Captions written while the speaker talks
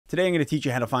Today I'm going to teach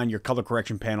you how to find your color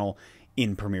correction panel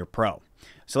in Premiere Pro.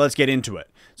 So let's get into it.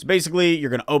 So basically you're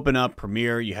going to open up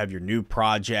Premiere, you have your new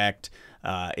project,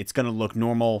 it's going to look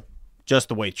normal, just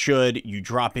the way it should. You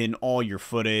drop in all your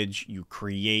footage, you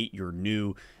create your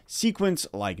new sequence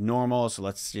like normal. So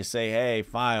let's just say, hey,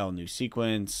 file, new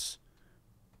sequence.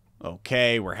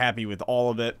 Okay, we're happy with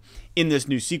all of it. In this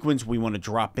new sequence, we want to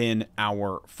drop in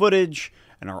our footage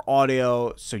and our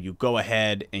audio. So you go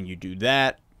ahead and you do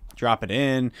that, drop it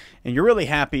in, and you're really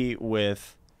happy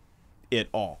with it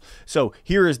all. So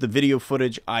here is the video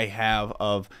footage I have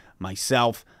of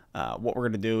myself. What we're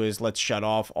going to do is let's shut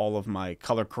off all of my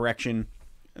color correction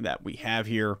that we have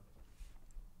here.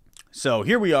 So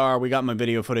here we are, we got my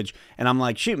video footage, and I'm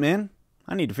like, shoot, man,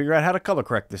 I need to figure out how to color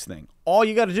correct this thing. All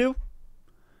you got to do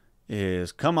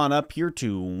is come on up here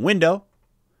to Window,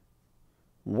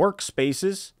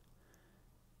 Workspaces,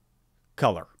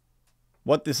 Color.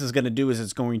 What this is going to do is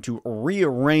it's going to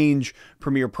rearrange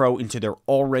Premiere Pro into their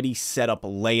already set up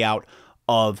layout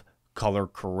of color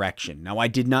correction. Now, I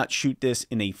did not shoot this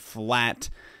in a flat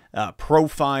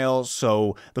profile,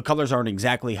 so the colors aren't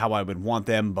exactly how I would want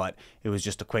them, but it was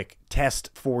just a quick test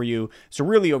for you. So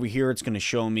really over here, it's going to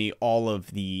show me all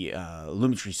of the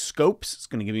Lumetri scopes. It's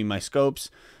going to give me my scopes.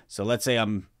 So let's say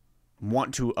I'm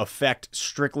want to affect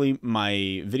strictly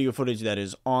my video footage that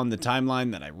is on the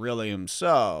timeline that I really am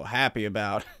so happy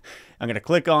about. I'm going to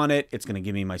click on it. It's going to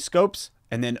give me my scopes.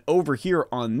 And then over here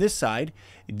on this side,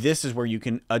 this is where you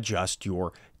can adjust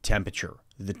your temperature,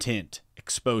 the tint,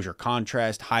 exposure,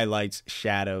 contrast, highlights,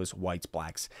 shadows, whites,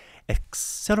 blacks,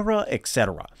 etc.,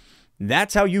 etc.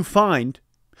 That's how you find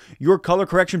your color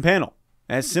correction panel.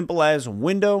 As simple as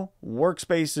Window,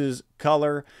 Workspaces,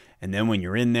 Color, and then when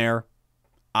you're in there,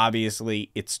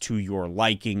 obviously it's to your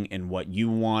liking and what you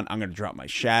want. I'm going to drop my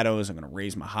shadows. I'm going to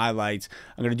raise my highlights.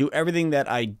 I'm going to do everything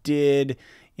that I did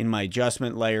in my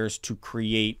adjustment layers to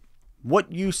create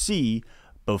what you see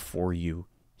before you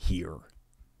hear.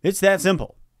 It's that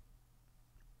simple.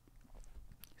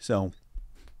 So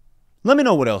let me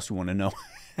know what else you want to know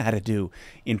how to do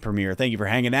in Premiere. Thank you for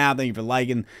hanging out. Thank you for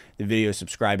liking the video,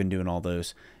 subscribing, doing all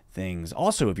those things.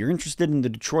 Also, if you're interested in the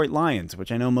Detroit Lions,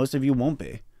 which I know most of you won't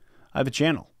be, I have a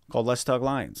channel called Let's Talk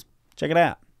Lions. Check it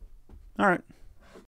out. All right.